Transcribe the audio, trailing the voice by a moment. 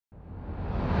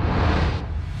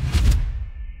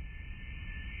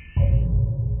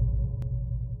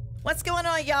What's going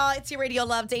on, y'all? It's your Radio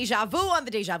Love Deja Vu on the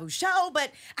Deja Vu Show,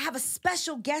 but I have a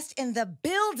special guest in the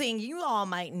building. You all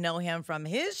might know him from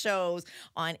his shows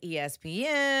on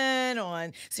ESPN,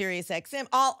 on SiriusXM,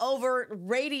 all over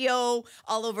radio,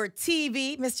 all over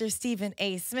TV. Mr. Stephen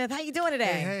A. Smith, how you doing today?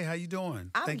 Hey, how you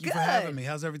doing? I'm Thank you good. for having me.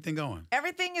 How's everything going?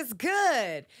 Everything is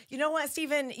good. You know what,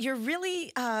 Stephen? You're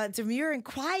really demure and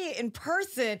quiet in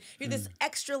person. You're this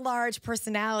extra large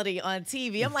personality on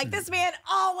TV. I'm like, this man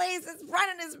always is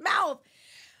running his mouth.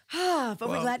 But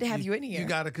we're glad to have you in here. You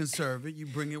got to conserve it. You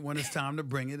bring it when it's time to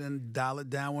bring it and dial it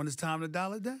down when it's time to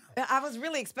dial it down. I was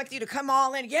really expecting you to come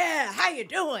all in. Yeah, how you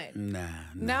doing?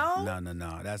 No.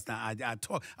 That's not.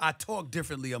 I talk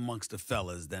differently amongst the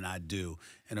fellas than I do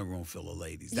in a room full of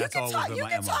ladies. That's always been my MO. You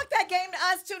can talk that game to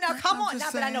us too. Now, come on.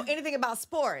 Not that I know anything about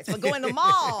sports, but go in the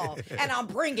mall and I'm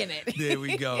bringing it. There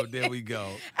we go. There we go.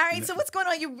 All right. So what's going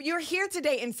on? You're here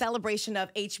today in celebration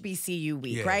of HBCU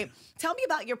week, right? Tell me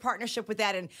about your partnership with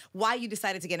that and why you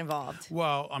decided to get involved.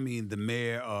 Well, I mean, the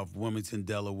mayor of Wilmington,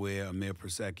 Delaware, Mayor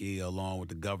Persecki, along with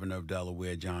the governor of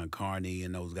Delaware, John Carney,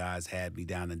 and those guys had me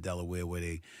down in Delaware where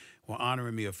they were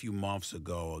honoring me a few months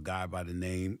ago. A guy by the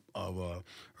name of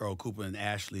Earl Cooper and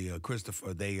Ashley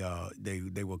Christopher, they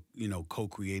were,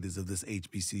 co-creators of this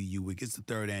HBCU week. It's the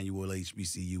third annual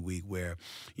HBCU week where,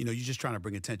 you're just trying to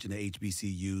bring attention to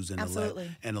HBCUs and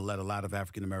to let a lot of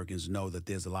African Americans know that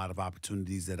there's a lot of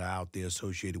opportunities that are out there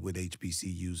associated with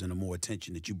HBCUs, and the more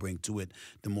attention that you bring to it,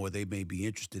 the more they may be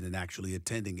interested in actually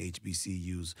attending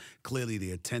HBCUs. Clearly,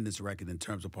 the attendance record in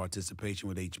terms of participation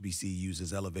with HBCUs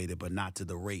is elevated, but not to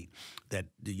the rate that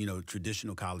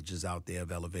traditional colleges out there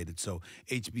have elevated. So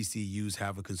HBCUs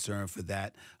have a concern for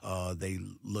that. They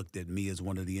looked at me as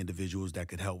one of the individuals that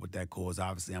could help with that cause.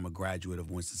 Obviously, I'm a graduate of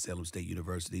Winston-Salem State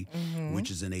University, which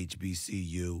is an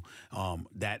HBCU.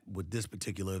 That with this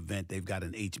particular event, they've got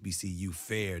an HBCU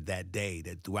fair that day,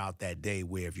 throughout that day,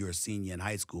 where if you're a senior in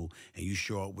high school and you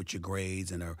show up with your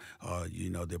grades and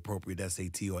the appropriate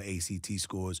SAT or ACT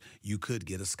scores, you could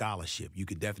get a scholarship. You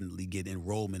could definitely get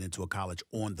enrollment into a college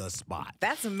on the spot.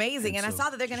 That's amazing. And so I saw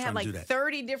that they're going to have like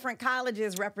 30 different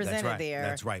colleges represented there.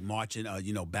 That's right. Marching,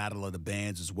 Battle of the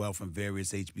Bands as well from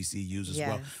various HBCUs as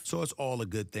well. So it's all a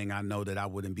good thing. I know that I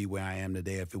wouldn't be where I am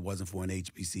today if it wasn't for an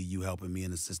HBCU helping me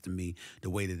and assisting me the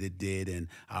way that it did. And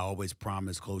I always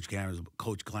promised Coach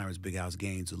Clarence Big House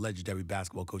Gaines, a legendary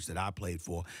basketball coach that I played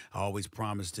for, I always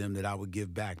promised him that I would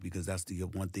give back because that's the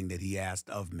one thing that he asked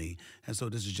of me. And so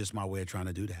this is just my way of trying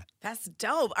to do that. That's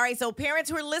dope. All right, so parents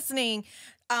who are listening,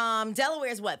 Delaware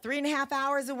is what, 3.5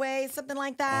 hours away, something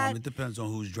like that? It depends on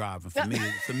who's driving. For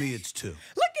me, it's 2. Look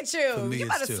at you. For me, you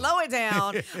better slow it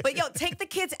down. But take the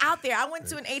kids out there. I went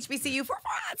to an HBCU for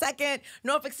a second,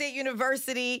 Norfolk State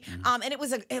University, and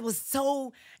it was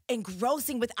so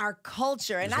engrossing with our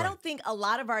culture. And I don't think a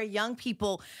lot of our young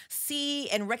people see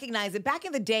and recognize it. Back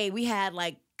in the day, we had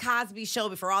like Cosby Show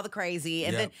before all the crazy,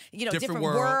 and then different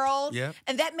world.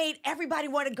 And that made everybody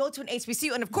want to go to an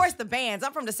HBCU, and of course the bands.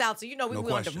 I'm from the South, so we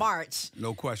wanted to march.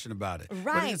 No question about it.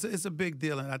 Right. But it's a big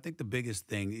deal, and I think the biggest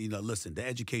thing, listen, the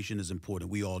education is important.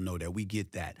 We all know that. We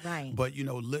get that. Right. But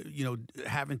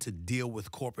having to deal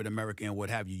with corporate America and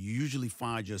what have you, you usually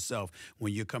find yourself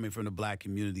when you're coming from the black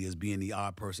community as being the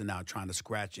odd person out trying to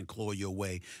scratch and claw your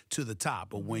way to the top.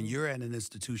 But when you're at an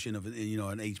institution of an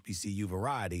HBCU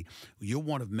variety, you're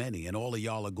one of many, and all of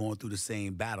y'all are going through the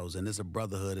same battles, and there's a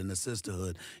brotherhood and a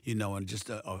sisterhood, and just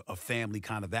a family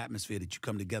kind of atmosphere that you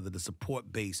come together. The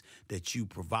support base that you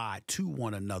provide to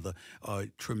one another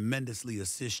tremendously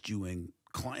assist you in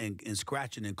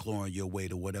scratching and clawing your way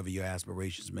to whatever your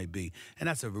aspirations may be. And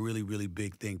that's a really, really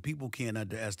big thing. People can't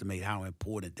underestimate how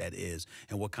important that is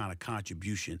and what kind of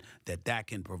contribution that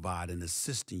can provide in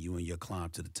assisting you in your climb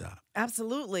to the top.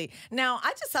 Absolutely. Now,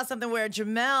 I just saw something where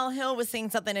Jamel Hill was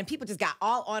saying something and people just got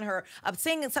all on her,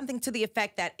 saying something to the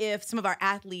effect that if some of our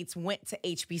athletes went to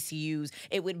HBCUs,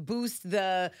 it would boost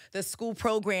the school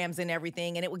programs and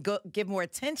everything, and it would give more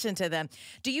attention to them.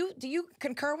 Do you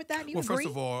concur with that? Do you agree? First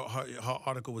of all, her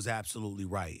article was absolutely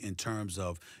right in terms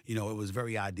of, it was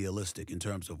very idealistic in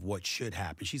terms of what should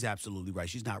happen. She's absolutely right.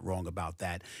 She's not wrong about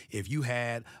that. If you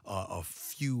had a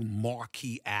few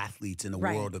marquee athletes in the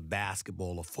world of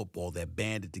basketball or football that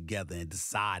banded together and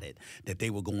decided that they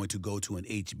were going to go to an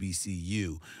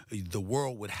HBCU, the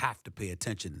world would have to pay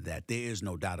attention to that. There is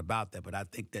no doubt about that. But I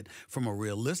think that from a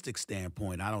realistic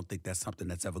standpoint, I don't think that's something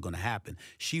that's ever going to happen.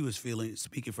 She was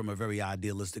speaking from a very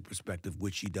idealistic perspective,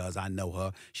 which she does. I know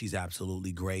her. She's absolutely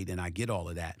absolutely great, and I get all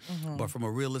of that. But from a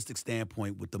realistic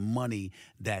standpoint, with the money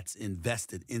that's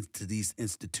invested into these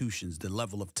institutions, the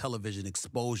level of television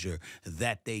exposure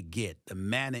that they get, the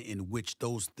manner in which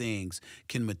those things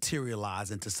can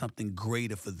materialize into something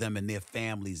greater for them and their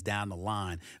families down the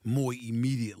line more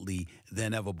immediately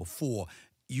than ever before,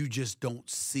 you just don't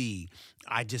see,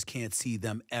 I just can't see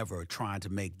them ever trying to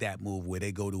make that move where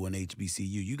they go to an HBCU.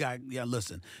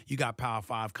 You got Power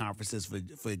 5 conferences,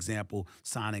 for example,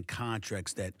 signing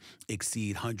contracts that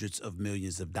exceed hundreds of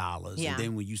millions of dollars. Yeah. And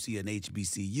then when you see an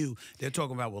HBCU, they're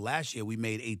talking about, well, last year we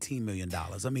made $18 million.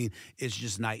 I mean, it's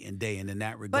just night and day. And in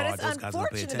that regard, But it's those guys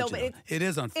don't pay unfortunate, attention. though. It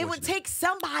is unfortunate. It would take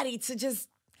somebody to just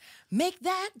make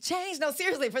that change. No,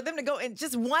 seriously, for them to go and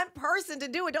just one person to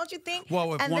do it, don't you think?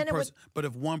 Well,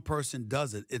 if one person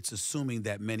does it, it's assuming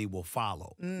that many will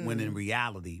follow. When in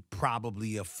reality,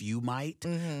 probably a few might,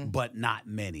 but not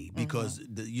many, because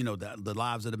the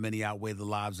lives of the many outweigh the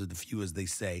lives of the few, as they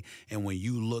say. And when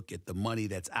you look at the money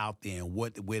that's out there and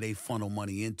where they funnel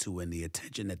money into and the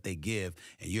attention that they give,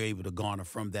 and you're able to garner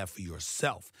from that for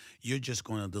yourself, you're just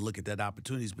going to look at that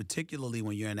opportunities, particularly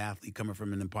when you're an athlete coming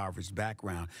from an impoverished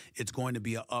background. It's going to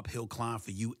be an uphill climb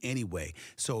for you anyway.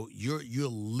 So you're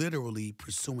literally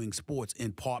pursuing sports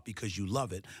in part because you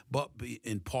love it, but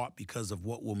in part because of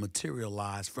what will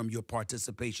materialize from your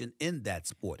participation in that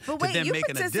sport. But wait, you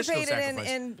participated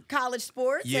in college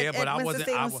sports but I wasn't.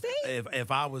 State? If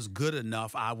I was good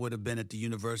enough, I would have been at the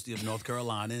University of North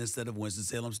Carolina instead of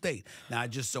Winston-Salem State. Now,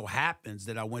 it just so happens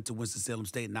that I went to Winston-Salem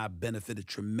State and I benefited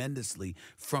tremendously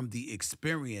from the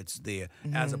experience there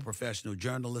as a professional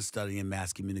journalist studying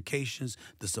mass communication,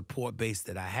 the support base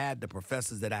that I had, the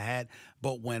professors that I had.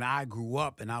 But when I grew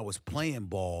up and I was playing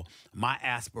ball, my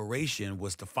aspiration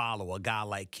was to follow a guy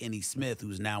like Kenny Smith,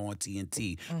 who's now on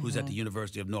TNT, who's at the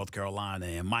University of North Carolina,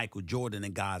 and Michael Jordan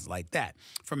and guys like that.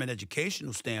 From an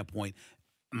educational standpoint,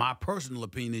 my personal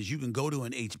opinion is you can go to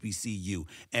an HBCU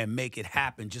and make it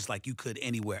happen just like you could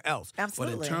anywhere else.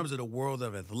 Absolutely. But in terms of the world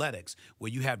of athletics, where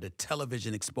you have the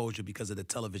television exposure because of the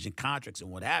television contracts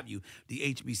and what have you,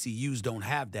 the HBCUs don't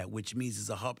have that, which means it's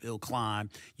a uphill climb.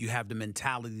 You have the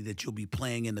mentality that you'll be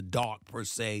playing in the dark, per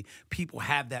se. People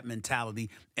have that mentality,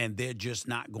 and they're just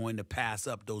not going to pass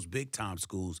up those big-time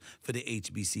schools for the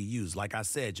HBCUs. Like I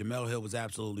said, Jemele Hill was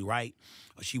absolutely right.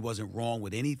 She wasn't wrong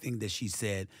with anything that she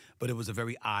said, but it was a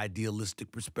very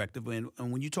idealistic perspective. And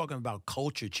when you're talking about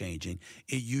culture changing,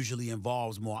 it usually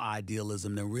involves more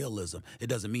idealism than realism. It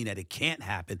doesn't mean that it can't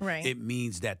happen. Right. It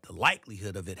means that the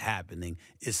likelihood of it happening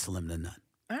is slim to none.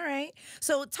 All right.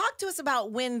 So talk to us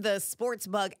about when the sports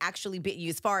bug actually bit you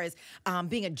as far as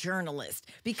being a journalist,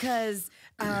 because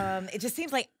it just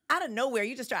seems like out of nowhere,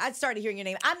 I started hearing your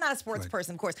name. I'm not a sports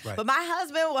person, of course, but my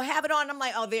husband will have it on. I'm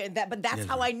like, but that's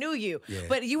how I knew you. Yeah.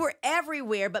 But you were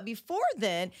everywhere. But before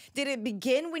then, did it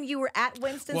begin when you were at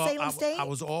Winston-Salem State? I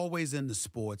was always into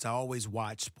sports. I always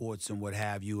watched sports and what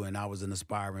have you, and I was an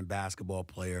aspiring basketball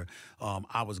player.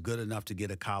 I was good enough to get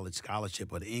a college scholarship,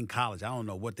 but in college, I don't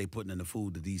know what they putting in the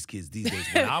food to these kids these days.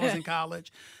 When I was in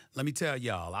college, let me tell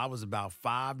y'all, I was about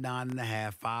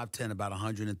 5'9.5", 5'10", about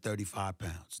 135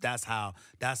 pounds. That's how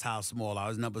small I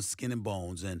was. Number skin and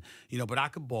bones, and but I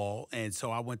could ball, and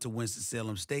so I went to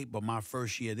Winston-Salem State. But my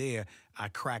first year there, I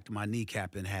cracked my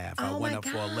kneecap in half. I went up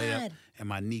for a layup, and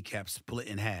my kneecap split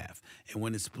in half. And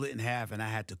when it split in half, and I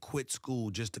had to quit school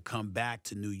just to come back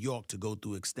to New York to go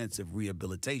through extensive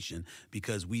rehabilitation,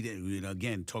 because we didn't,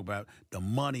 again, talk about the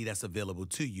money that's available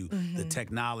to you, the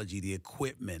technology, the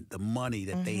equipment, the money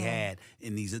that they had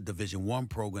in these Division I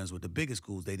programs with the bigger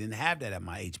schools. They didn't have that at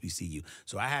my HBCU.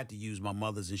 So I had to use my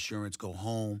mother's insurance, go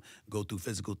home, go through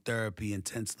physical therapy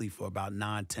intensely for about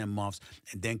 9-10 months,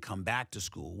 and then come back to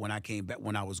school. When I came back,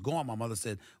 when I was gone, my mother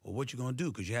said, well, what you gonna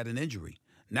do? Because you had an injury.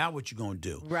 Now what you gonna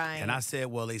do? Right. And I said,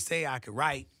 well, they say I could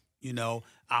write.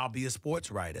 I'll be a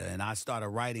sports writer. And I started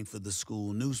writing for the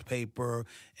school newspaper,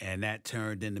 and that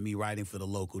turned into me writing for the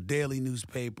local daily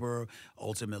newspaper.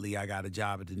 Ultimately, I got a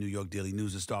job at the New York Daily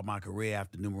News to start my career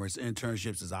after numerous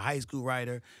internships as a high school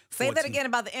writer. Say that again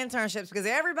about the internships, because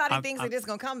everybody thinks they're just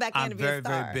going to come back in to be a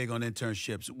star. I'm very big on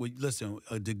internships. Listen,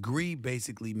 a degree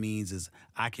basically means is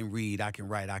I can read, I can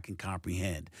write, I can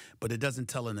comprehend. But it doesn't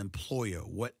tell an employer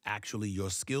what actually your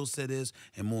skill set is,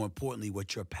 and more importantly,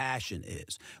 what your passion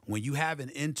is. When you have an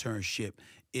internship,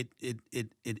 it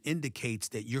indicates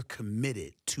that you're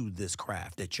committed to this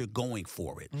craft, that you're going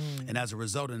for it. And as a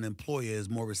result, an employer is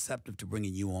more receptive to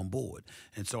bringing you on board.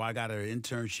 And so I got an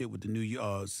internship with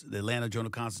the Atlanta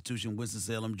Journal-Constitution,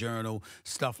 Winston-Salem Journal,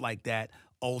 stuff like that.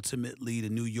 Ultimately, the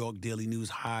New York Daily News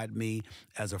hired me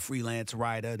as a freelance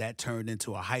writer. That turned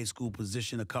into a high school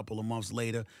position a couple of months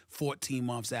later. 14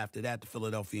 months after that, the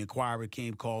Philadelphia Inquirer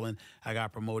came calling. I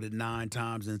got promoted 9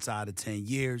 times inside of 10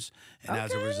 years. And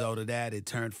as a result of that, it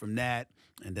turned from that.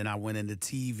 And then I went into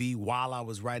TV while I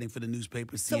was writing for the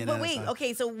newspaper, CNN. So, but wait,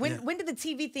 okay, so when did the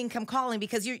TV thing come calling?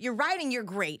 Because you're writing, you're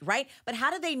great, right? But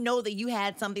how did they know that you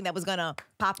had something that was going to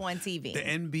pop on TV? The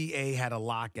NBA had a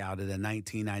lockout in the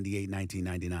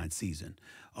 1998-1999 season.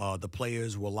 The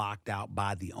players were locked out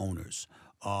by the owners.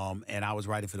 And I was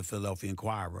writing for the Philadelphia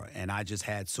Inquirer, and I just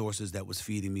had sources that was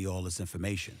feeding me all this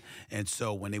information. And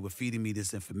so when they were feeding me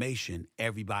this information,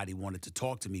 everybody wanted to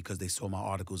talk to me because they saw my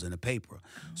articles in the paper.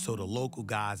 So the local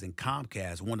guys in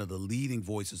Comcast, one of the leading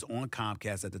voices on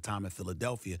Comcast at the time in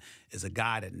Philadelphia, is a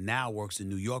guy that now works in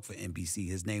New York for NBC.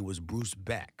 His name was Bruce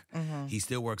Beck. He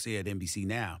still works here at NBC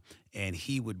now. And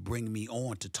he would bring me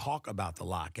on to talk about the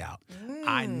lockout.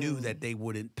 I knew that they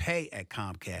wouldn't pay at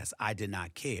Comcast. I did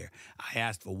not care. I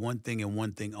asked for one thing and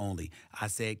one thing only. I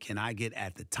said, can I get,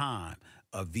 at the time,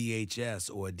 a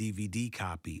VHS or a DVD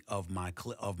copy of my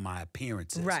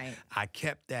appearances? Right. I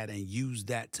kept that and used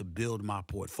that to build my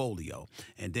portfolio.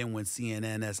 And then when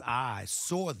CNNSI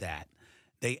saw that,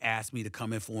 they asked me to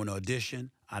come in for an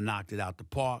audition. I knocked it out the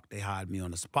park. They hired me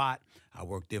on the spot. I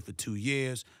worked there for 2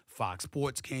 years. Fox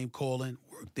Sports came calling,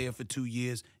 worked there for 2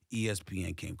 years.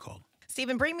 ESPN came calling.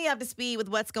 Stephen, bring me up to speed with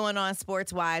what's going on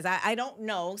sports-wise. I don't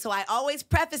know, so I always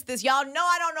preface this. Y'all know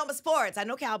I don't know my sports. I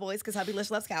know Cowboys because hubby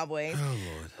Lish loves Cowboys. Oh,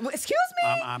 Lord. Excuse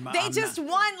me? They just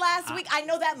won last week. I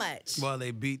know that much. Well,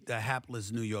 they beat the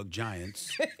hapless New York Giants,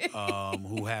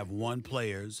 who have one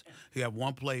player in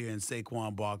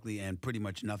Saquon Barkley and pretty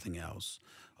much nothing else.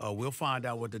 We'll find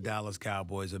out what the Dallas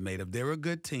Cowboys are made of. They're a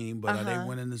good team, but are they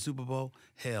winning the Super Bowl?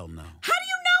 Hell no. How do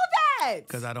you know that?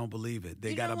 Because I don't believe it.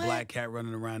 They got a black cat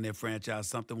running around their franchise.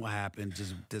 Something will happen.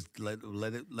 Just let it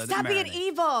marinate. Stop being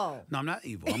evil. No, I'm not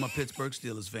evil. I'm a Pittsburgh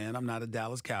Steelers fan. I'm not a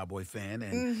Dallas Cowboy fan.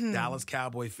 And Dallas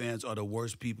Cowboy fans are the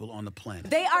worst people on the planet.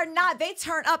 They are not. They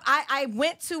turn up. I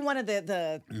went to one of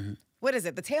the what is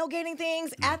it, the tailgating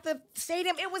things at the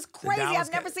stadium. It was crazy.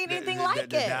 I've never seen anything like it.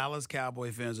 The Dallas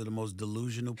Cowboy fans are the most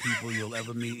delusional people you'll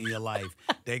ever meet in your life.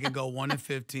 They can go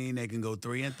 1-15. They can go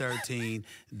 3-13.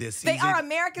 They are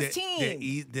America's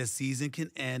team. Their season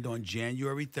can end on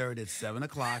January 3rd at 7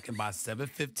 o'clock, and by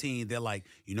 7:15, they're like,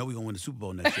 we're going to win the Super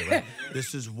Bowl next year, right?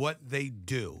 This is what they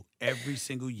do every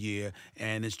single year,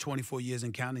 and it's 24 years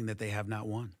and counting that they have not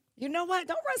won. You know what?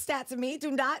 Don't run stats to me.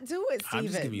 Do not do it, Stephen. I'm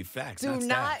just giving you facts. Do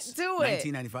not do it.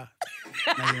 1995.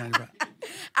 1995.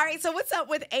 All right, so what's up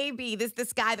with AB,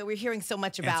 this guy that we're hearing so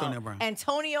much about?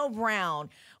 Antonio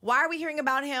Brown. Why are we hearing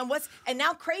about him? And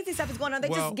now crazy stuff is going on. They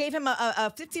just gave him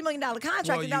a $15 million contract,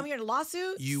 and now we're hearing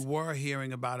lawsuits? You were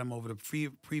hearing about him over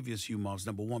the previous few months.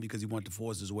 Number one, because he wanted to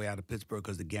force his way out of Pittsburgh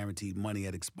because the guaranteed money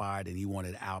had expired, and he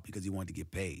wanted out because he wanted to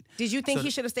get paid. Did you think he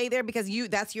should have stayed there because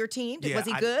that's your team? Yeah, was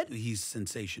he good? He's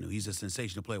sensational. He's a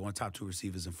sensational player, one of the top 2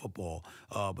 receivers in football.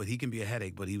 But he can be a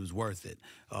headache, but he was worth it.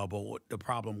 But what the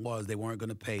problem was, they weren't going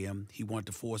to pay him. He wanted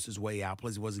to force his way out.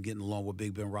 Plus, he wasn't getting along with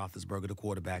Big Ben Roethlisberger, the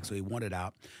quarterback, so he wanted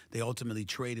out. They ultimately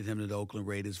traded him to the Oakland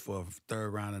Raiders for a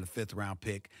 3rd round and a 5th round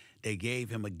pick. They gave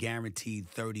him a guaranteed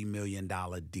 $30 million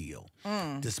deal.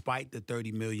 Despite the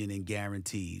 $30 million in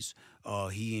guarantees,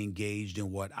 he engaged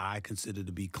in what I consider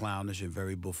to be clownish and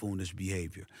very buffoonish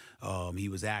behavior. He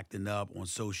was acting up on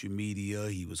social media.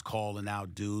 He was calling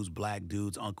out dudes, black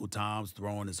dudes, Uncle Toms,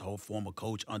 throwing his whole former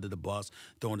coach under the bus,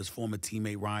 throwing his former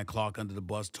teammate Ryan Clark under the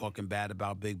bus, talking bad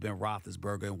about Big Ben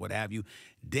Roethlisberger and what have you.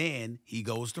 Then he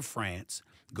goes to France,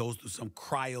 goes through some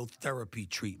cryotherapy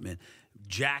treatment,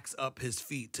 jacks up his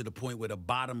feet to the point where the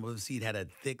bottom of his feet had a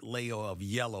thick layer of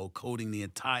yellow coating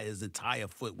his entire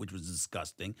foot, which was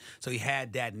disgusting. So he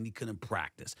had that, and he couldn't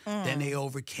practice. Then they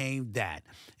overcame that,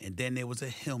 and then there was a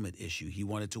helmet issue. He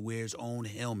wanted to wear his own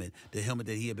helmet, the helmet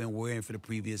that he had been wearing for the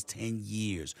previous 10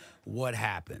 years. What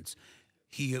happens?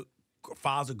 He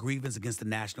files a grievance against the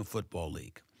National Football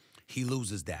League. He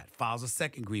loses that. Files a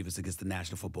second grievance against the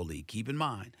National Football League. Keep in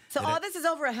mind. So all this is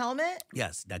over a helmet?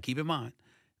 Yes. Now, keep in mind,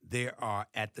 there are,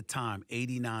 at the time,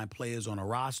 89 players on a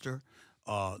roster.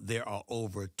 There are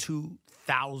over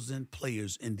 2,000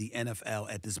 players in the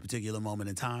NFL at this particular moment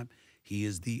in time. He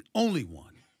is the only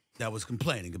one that was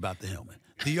complaining about the helmet.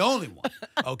 The only one,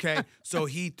 okay? So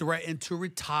he threatened to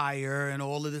retire and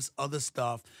all of this other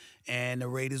stuff, and the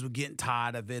Raiders were getting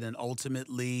tired of it, and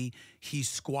ultimately he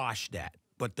squashed that.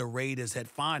 But the Raiders had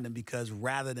fined him because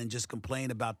rather than just complain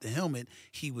about the helmet,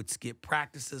 he would skip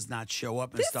practices, not show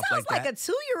up, and stuff like that. This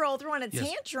sounds like a 2-year-old throwing a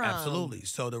tantrum. Absolutely.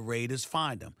 So the Raiders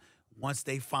fined him. Once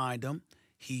they fined him,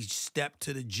 He stepped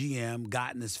to the GM,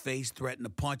 got in his face, threatened to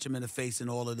punch him in the face and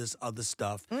all of this other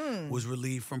stuff, was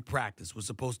relieved from practice, was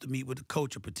supposed to meet with the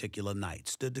coach a particular night,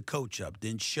 stood the coach up,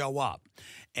 didn't show up.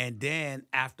 And then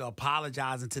after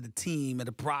apologizing to the team at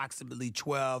approximately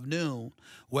 12 noon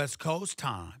West Coast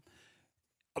time,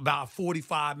 about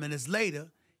 45 minutes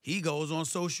later, he goes on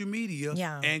social media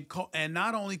and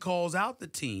not only calls out the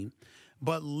team,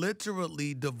 but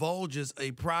literally divulges a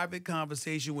private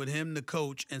conversation with him, the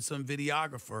coach, and some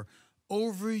videographer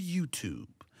over YouTube.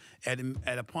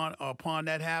 Upon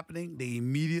that happening, they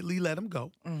immediately let him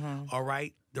go. All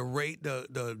right.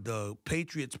 The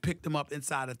Patriots picked him up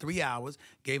inside of 3 hours,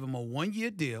 gave him a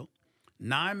 1-year deal,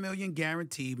 $9 million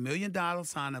guaranteed, $1 million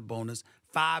sign-up bonus,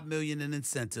 $5 million in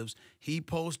incentives. He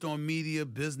posts on media,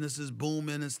 businesses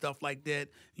booming and stuff like that.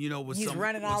 You know, he's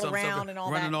running all around and all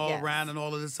that. Running all around and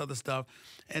all of this other stuff.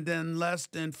 And then less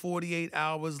than 48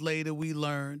 hours later, we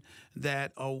learned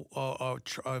that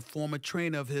a former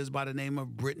trainer of his by the name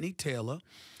of Brittany Taylor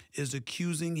is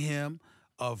accusing him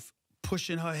of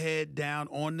pushing her head down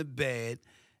on the bed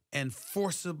and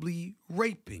forcibly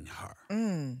raping her.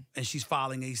 And she's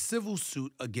filing a civil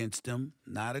suit against him.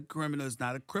 Not a criminal. It's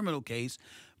not a criminal case,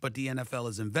 but the NFL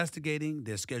is investigating.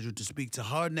 They're scheduled to speak to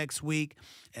her next week.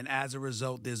 And as a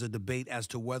result, there's a debate as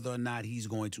to whether or not he's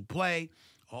going to play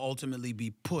or ultimately be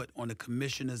put on the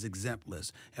commissioner's exempt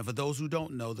list. And for those who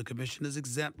don't know, the commissioner's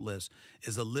exempt list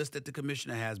is a list that the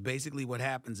commissioner has. Basically what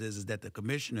happens is that the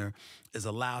commissioner is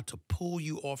allowed to pull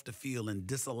you off the field and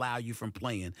disallow you from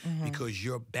playing because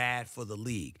you're bad for the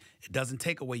league. It doesn't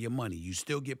take away your money. You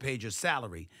still get paid your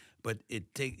salary, but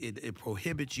it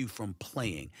prohibits you from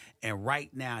playing. And right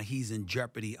now, he's in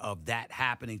jeopardy of that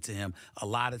happening to him. A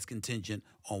lot is contingent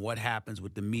on what happens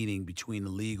with the meeting between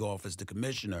the league office, the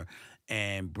commissioner,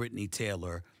 and Brittany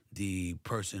Taylor, the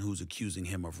person who's accusing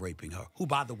him of raping her, who,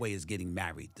 by the way, is getting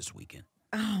married this weekend.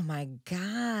 Oh, my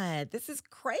God. This is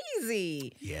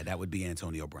crazy. Yeah, that would be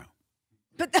Antonio Brown.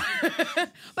 But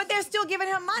they're still giving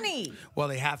him money. Well,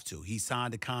 they have to. He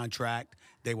signed a contract.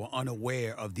 They were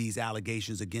unaware of these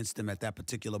allegations against him at that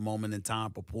particular moment in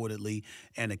time, purportedly,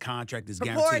 and the contract is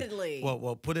guaranteed. Purportedly.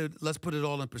 Well, let's put it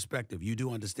all in perspective. You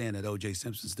do understand that O.J.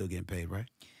 Simpson's still getting paid, right?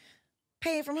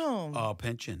 Paid from whom?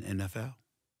 Pension, NFL.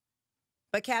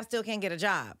 But Cap still can't get a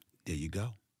job. There you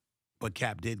go. But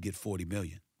Cap did get $40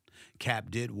 million. Cap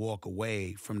did walk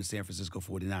away from the San Francisco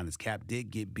 49ers. Cap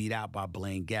did get beat out by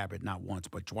Blaine Gabbert, not once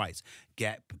but twice.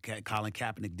 Colin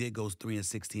Kaepernick did go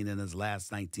 3-16 in his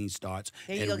last 19 starts.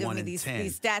 There you go, give me these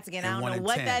stats again. I don't know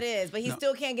what that is, but he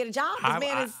still can't get a job.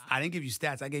 I didn't give you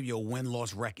stats. I gave you a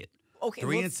win-loss record. Okay,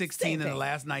 3-16 in the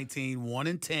last 19,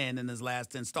 1-10 in his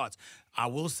last 10 starts. I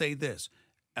will say this.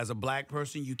 As a black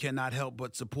person, you cannot help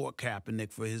but support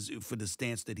Kaepernick for the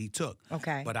stance that he took.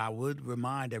 Okay. But I would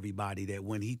remind everybody that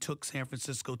when he took San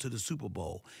Francisco to the Super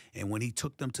Bowl and when he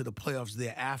took them to the playoffs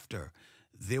thereafter,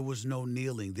 there was no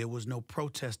kneeling. There was no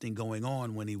protesting going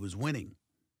on when he was winning.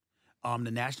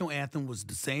 The national anthem was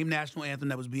the same national anthem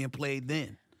that was being played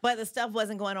then. But the stuff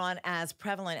wasn't going on as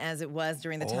prevalent as it was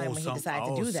during the time when he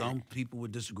decided to do that. Some people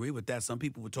would disagree with that. Some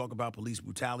people would talk about police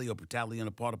brutality or brutality on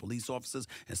the part of police officers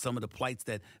and some of the plights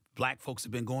that black folks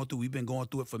have been going through. We've been going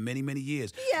through it for many, many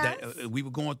years. Yes. We were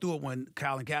going through it when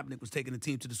Colin Kaepernick was taking the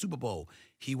team to the Super Bowl.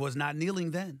 He was not kneeling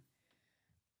then.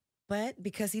 But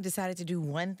because he decided to do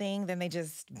one thing, then they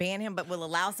just ban him, but will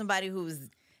allow somebody who's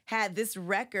had this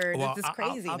record of this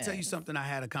craziness. I'll tell you something. I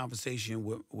had a conversation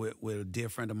with a dear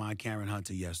friend of mine, Karen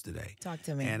Hunter, yesterday. Talk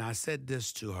to me. And I said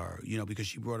this to her, because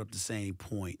she brought up the same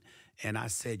point. And I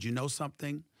said, you know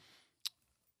something?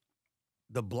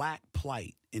 The black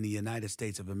plight in the United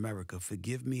States of America,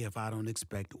 forgive me if I don't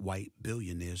expect white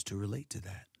billionaires to relate to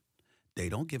that. They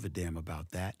don't give a damn about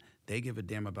that. They give a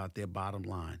damn about their bottom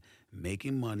line,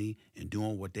 making money and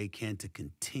doing what they can to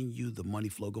continue the money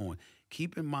flow going.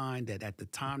 Keep in mind that at the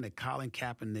time that Colin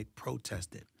Kaepernick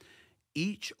protested,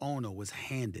 each owner was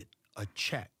handed a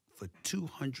check for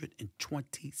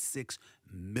 $226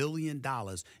 million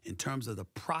in terms of the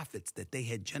profits that they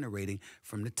had generating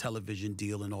from the television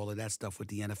deal and all of that stuff with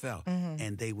the NFL.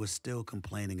 And they were still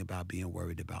complaining about being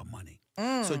worried about money.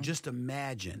 So just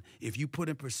imagine, if you put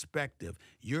in perspective,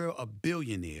 you're a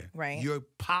billionaire. Right. You're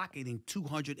pocketing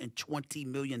 $220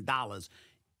 million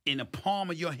in the palm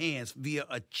of your hands via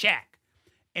a check.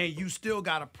 And you still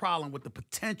got a problem with the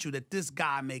potential that this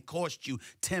guy may cost you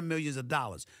 $10 million.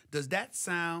 Does that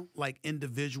sound like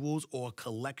individuals or a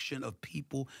collection of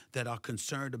people that are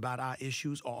concerned about our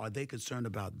issues, or are they concerned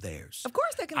about theirs? Of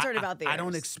course they're concerned about theirs. I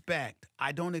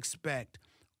don't expect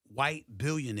white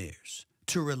billionaires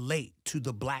to relate to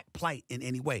the black plight in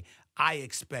any way. I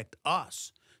expect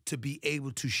us to be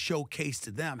able to showcase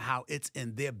to them how it's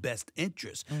in their best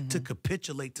interest to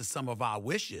capitulate to some of our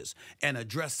wishes and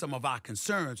address some of our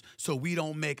concerns so we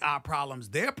don't make our problems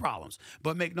their problems.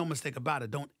 But make no mistake about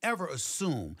it, don't ever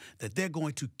assume that they're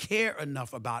going to care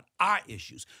enough about our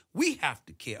issues. We have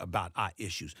to care about our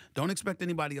issues. Don't expect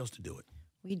anybody else to do it.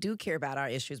 We do care about our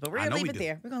issues, but we're going to leave it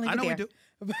there. We're going to I leave know it there. we do.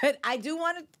 But I do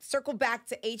want to circle back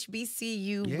to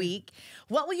HBCU week.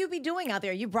 What will you be doing out there?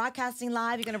 Are you broadcasting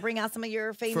live? You're going to bring out some of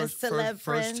your famous celeb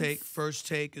friends? First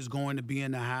Take is going to be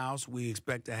in the house. We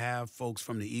expect to have folks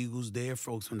from the Eagles there,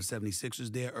 folks from the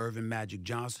 76ers there. Irvin Magic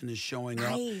Johnson is showing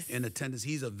up in attendance.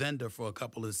 He's a vendor for a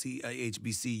couple of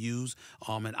HBCUs,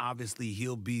 and obviously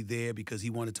he'll be there because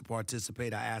he wanted to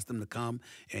participate. I asked him to come,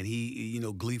 and he,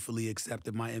 gleefully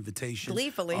accepted my invitation.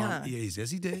 Gleefully, huh?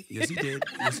 Yes, he did. Yes, he did.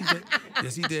 Yes, he did.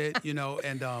 Yes, he did.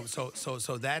 And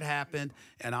so that happened,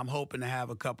 and I'm hoping to have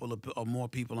a couple of more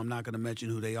people. I'm not going to mention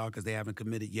who they are because they haven't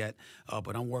committed yet,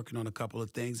 but I'm working on a couple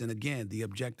of things. And again, the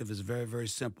objective is very, very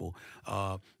simple.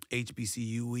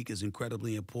 HBCU week is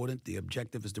incredibly important. The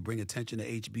objective is to bring attention to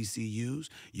HBCUs.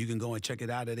 You can go and check it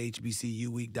out at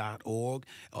hbcuweek.org.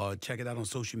 Check it out on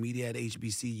social media at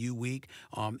HBCU Week.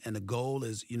 And the goal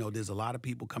is, there's a lot of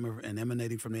people coming and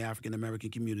emanating from the African American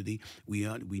community. We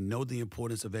know the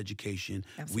importance of education.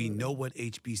 Absolutely. We know what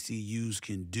HBCUs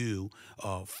can do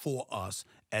for us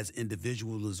as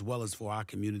individuals as well as for our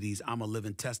communities. I'm a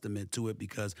living testament to it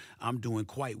because I'm doing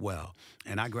quite well.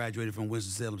 And I graduated from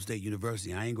Winston-Salem State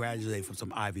University. I ain't graduated from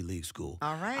some Ivy League school.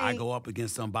 All right. I go up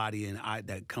against somebody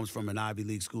that comes from an Ivy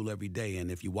League school every day, and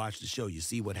if you watch the show, you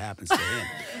see what happens to him.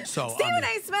 So Stephen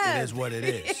A. Smith. It is what it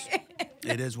is.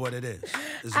 It is what it is.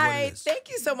 All right. Thank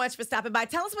you so much for stopping by.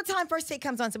 Tell us what time First Take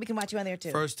comes on so we can watch you on there,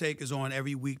 too. First Take is on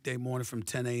every weekday morning from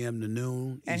 10 a.m. to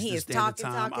noon. And he is talking.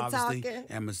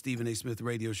 And my Stephen A. Smith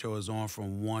radio show is on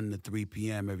from 1 to 3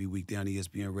 p.m. every weekday on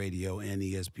ESPN Radio and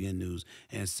ESPN News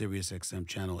and Sirius XM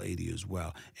Channel 80 as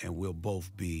well. And we'll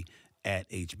both be at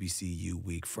HBCU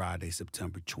Week Friday,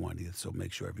 September 20th. So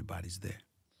make sure everybody's there.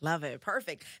 Love it.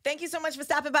 Perfect. Thank you so much for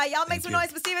stopping by. Y'all make some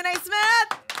noise for Stephen A.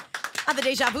 Smith on the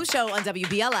Deja Vu Show on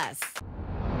WBLS.